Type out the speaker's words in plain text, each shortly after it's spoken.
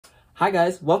Hi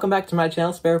guys, welcome back to my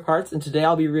channel, Spare Parts, and today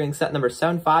I'll be reviewing set number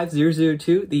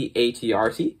 75002, the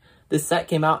ATRT. This set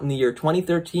came out in the year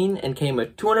 2013 and came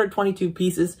with 222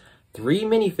 pieces, 3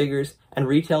 minifigures, and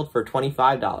retailed for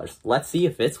 $25. Let's see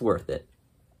if it's worth it.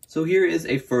 So here is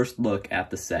a first look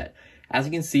at the set. As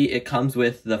you can see, it comes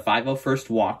with the 501st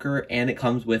Walker and it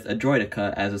comes with a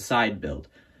Droideka as a side build.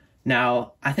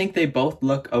 Now, I think they both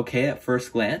look okay at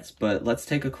first glance, but let's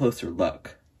take a closer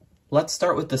look. Let's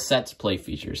start with the set's play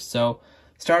features. So,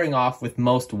 starting off with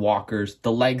most walkers,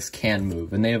 the legs can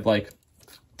move, and they have like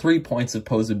 3 points of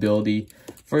posability.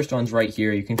 First one's right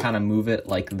here. You can kind of move it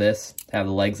like this, to have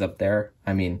the legs up there.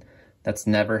 I mean, that's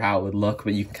never how it would look,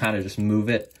 but you can kind of just move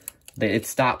it. It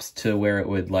stops to where it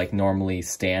would like normally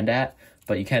stand at,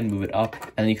 but you can move it up,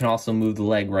 and you can also move the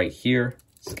leg right here.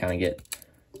 Just kind of get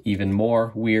even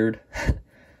more weird.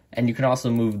 And you can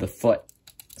also move the foot,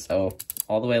 so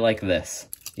all the way like this.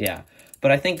 Yeah,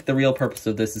 but I think the real purpose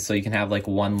of this is so you can have like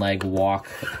one leg walk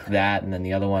that and then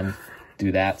the other one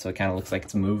do that, so it kind of looks like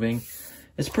it's moving.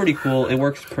 It's pretty cool. It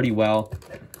works pretty well.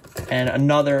 And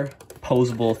another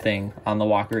posable thing on the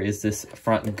walker is this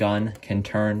front gun can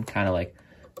turn kind of like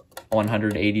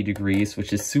 180 degrees,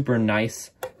 which is super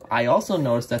nice. I also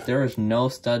noticed that there is no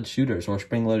stud shooters or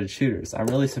spring-loaded shooters. I'm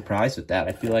really surprised with that.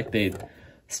 I feel like they'd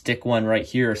stick one right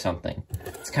here or something.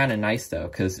 It's kind of nice though,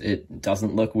 because it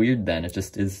doesn't look weird then. It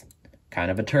just is kind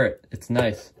of a turret. It's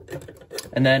nice.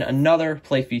 And then another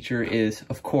play feature is,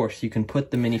 of course, you can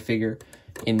put the minifigure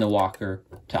in the walker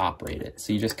to operate it.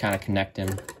 So you just kind of connect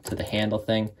him to the handle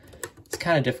thing. It's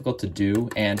kind of difficult to do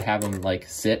and have him like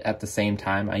sit at the same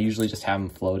time. I usually just have him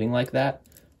floating like that.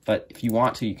 But if you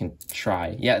want to, you can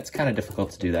try. Yeah, it's kind of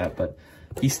difficult to do that, but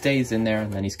he stays in there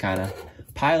and then he's kind of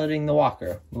piloting the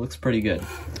walker. It looks pretty good.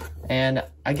 And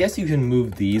I guess you can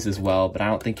move these as well, but I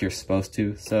don't think you're supposed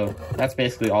to. So that's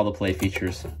basically all the play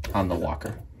features on the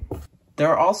walker. There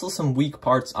are also some weak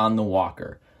parts on the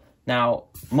walker. Now,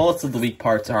 most of the weak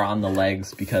parts are on the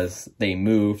legs because they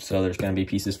move, so there's going to be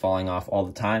pieces falling off all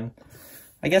the time.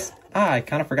 I guess, I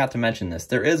kind of forgot to mention this.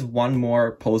 There is one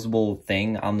more posable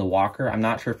thing on the walker. I'm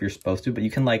not sure if you're supposed to, but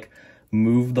you can like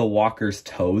move the walker's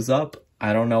toes up.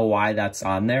 I don't know why that's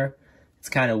on there. It's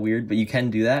kind of weird, but you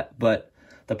can do that. But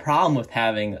the problem with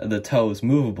having the toes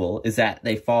movable is that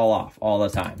they fall off all the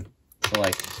time. So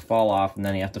like fall off and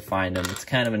then you have to find them. It's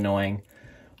kind of annoying.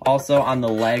 Also on the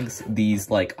legs, these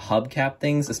like hubcap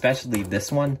things, especially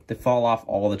this one, they fall off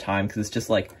all the time because it's just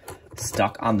like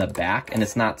stuck on the back and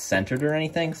it's not centered or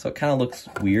anything. So it kind of looks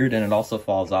weird and it also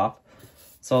falls off.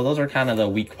 So those are kind of the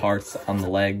weak parts on the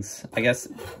legs. I guess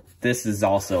this is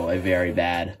also a very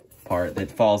bad part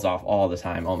that falls off all the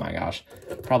time. Oh my gosh,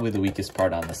 probably the weakest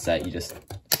part on the set. You just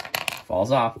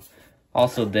falls off.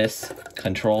 Also this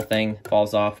control thing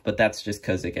falls off, but that's just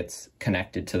because it gets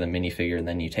connected to the minifigure and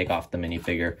then you take off the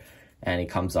minifigure and it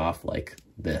comes off like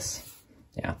this.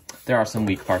 Yeah, there are some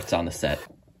weak parts on the set.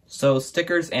 So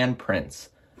stickers and prints.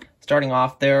 Starting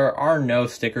off, there are no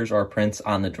stickers or prints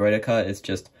on the Droideka. It's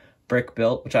just brick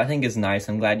built, which I think is nice.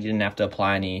 I'm glad you didn't have to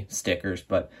apply any stickers,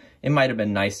 but it might have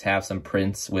been nice to have some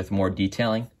prints with more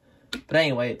detailing. But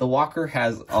anyway, the walker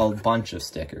has a bunch of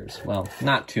stickers. Well,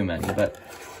 not too many, but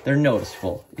they're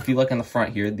noticeable. If you look on the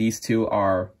front here, these two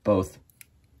are both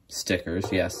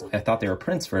stickers. Yes, I thought they were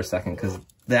prints for a second because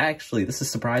this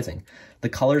is surprising. The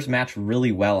colors match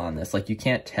really well on this. Like you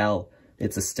can't tell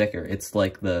it's a sticker. It's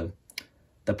like the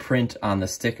print on the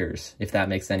stickers, if that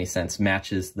makes any sense,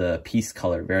 matches the piece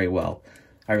color very well.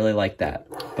 I really like that.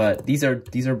 But these are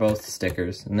both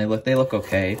stickers and they look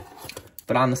okay.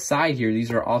 But on the side here,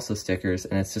 these are also stickers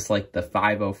and it's just like the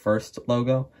 501st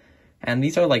logo. And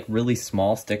these are like really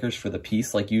small stickers for the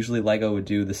piece. Like usually Lego would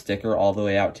do the sticker all the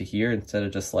way out to here instead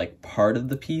of just like part of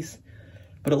the piece.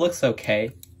 But it looks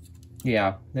okay.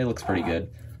 Yeah, it looks pretty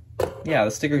good. Yeah,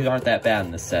 the stickers aren't that bad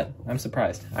in this set. I'm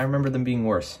surprised. I remember them being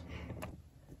worse.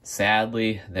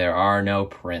 Sadly, there are no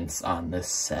prints on this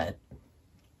set.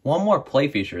 One more play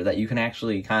feature that you can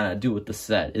actually kind of do with the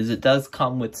set is it does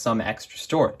come with some extra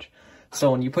storage. So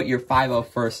when you put your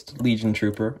 501st Legion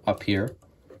Trooper up here,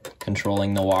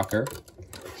 controlling the walker,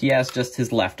 he has just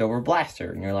his leftover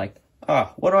blaster. And you're like,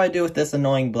 oh, what do I do with this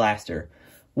annoying blaster?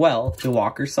 Well, the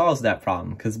walker solves that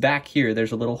problem because back here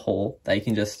there's a little hole that you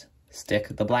can just stick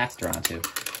the blaster onto.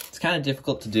 It's kind of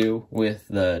difficult to do with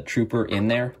the trooper in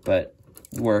there, but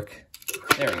work.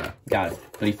 There we go, got it,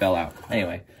 but he fell out.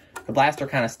 Anyway, the blaster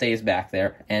kind of stays back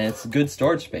there and it's good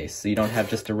storage space so you don't have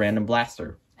just a random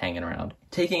blaster hanging around.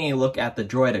 Taking a look at the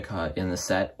Droideka in the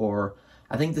set, or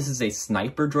I think this is a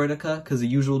sniper Droideka because the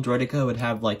usual Droideka would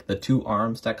have like the 2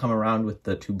 arms that come around with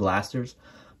the 2 blasters.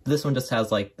 This one just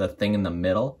has like the thing in the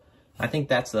middle. I think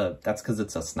that's because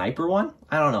it's a sniper one.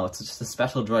 I don't know, it's just a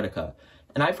special droideka.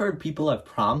 And I've heard people have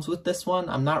problems with this one.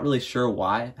 I'm not really sure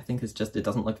why. I think it's just, it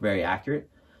doesn't look very accurate.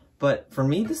 But for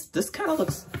me, this kind of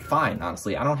looks fine,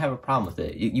 honestly. I don't have a problem with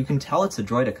it. You can tell it's a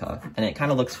droideka, and it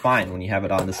kind of looks fine when you have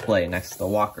it on display next to the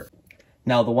walker.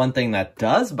 Now, the one thing that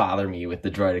does bother me with the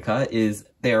droideka is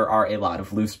there are a lot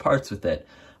of loose parts with it,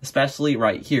 especially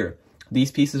right here.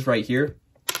 These pieces right here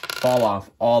fall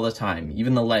off all the time,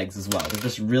 even the legs as well. They're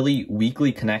just really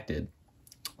weakly connected.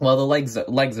 Well, the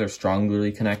legs are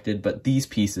strongly connected, but these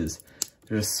pieces,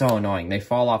 they're just so annoying. They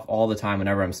fall off all the time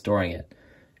whenever I'm storing it.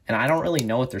 And I don't really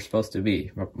know what they're supposed to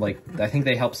be. Like, I think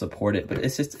they help support it, but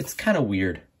it's kind of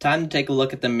weird. Time to take a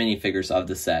look at the minifigures of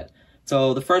the set.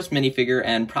 So the first minifigure,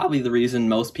 and probably the reason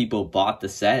most people bought the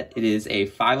set, it is a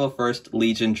 501st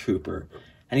Legion Trooper.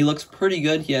 And he looks pretty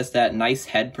good. He has that nice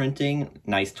head printing,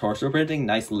 nice torso printing,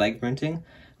 nice leg printing.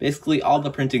 Basically, all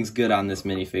the printing's good on this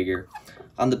minifigure.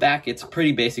 On the back, it's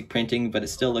pretty basic printing, but it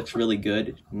still looks really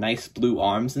good. Nice blue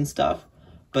arms and stuff.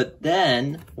 But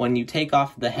then, when you take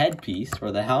off the headpiece,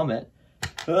 or the helmet,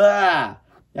 it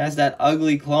has that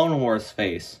ugly Clone Wars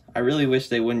face. I really wish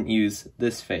they wouldn't use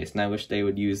this face, and I wish they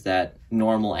would use that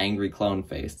normal angry clone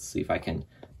face. Let's see if I can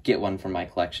get one from my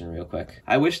collection real quick.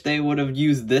 I wish they would have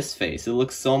used this face. It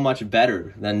looks so much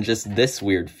better than just this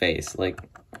weird face. Like,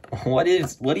 what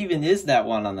even is that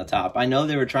one on the top? I know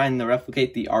they were trying to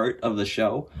replicate the art of the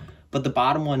show, but the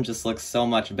bottom one just looks so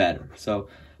much better. So,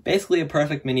 basically a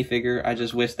perfect minifigure. I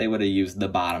just wish they would have used the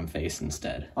bottom face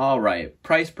instead. Alright,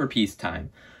 price per piece time.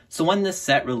 So when this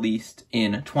set released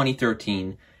in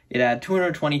 2013, it had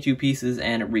 222 pieces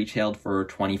and it retailed for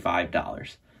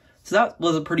 $25. So that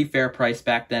was a pretty fair price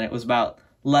back then. It was about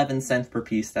 11 cents per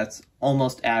piece. That's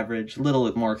almost average, a little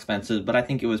bit more expensive, but I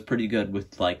think it was pretty good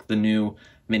with like the new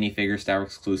minifigures that were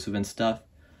exclusive and stuff.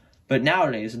 But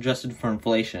nowadays, adjusted for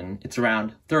inflation, it's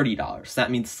around $30. That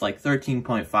means it's like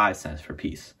 13.5 cents per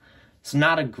piece. So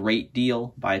not a great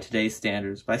deal by today's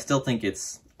standards, but I still think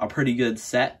it's a pretty good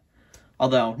set.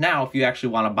 Although, now if you actually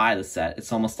want to buy the set,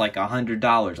 it's almost like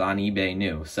 $100 on eBay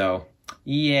new. So,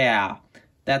 yeah,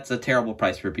 that's a terrible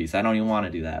price per piece. I don't even want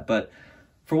to do that. But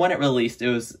for when it released, it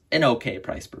was an okay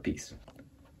price per piece.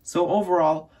 So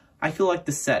overall, I feel like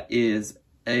the set is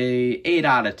a 8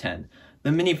 out of 10. The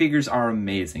minifigures are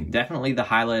amazing. Definitely the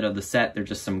highlight of the set. They're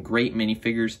just some great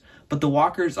minifigures. But the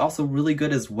walker is also really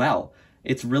good as well.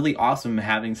 It's really awesome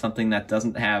having something that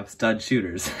doesn't have stud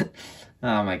shooters.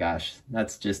 Oh my gosh,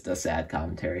 that's just a sad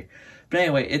commentary. But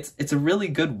anyway, it's a really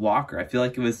good walker. I feel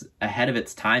like it was ahead of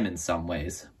its time in some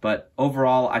ways. But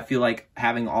overall, I feel like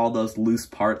having all those loose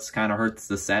parts kind of hurts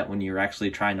the set when you're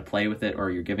actually trying to play with it or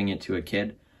you're giving it to a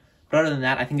kid. But other than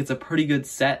that, I think it's a pretty good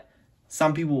set.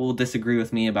 Some people will disagree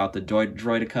with me about the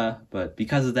droideka, but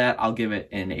because of that, I'll give it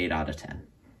an 8 out of 10.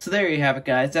 So there you have it,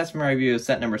 guys. That's my review of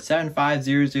set number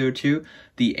 75002,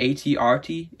 the AT-RT.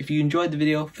 If you enjoyed the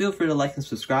video, feel free to like and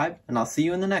subscribe, and I'll see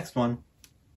you in the next one.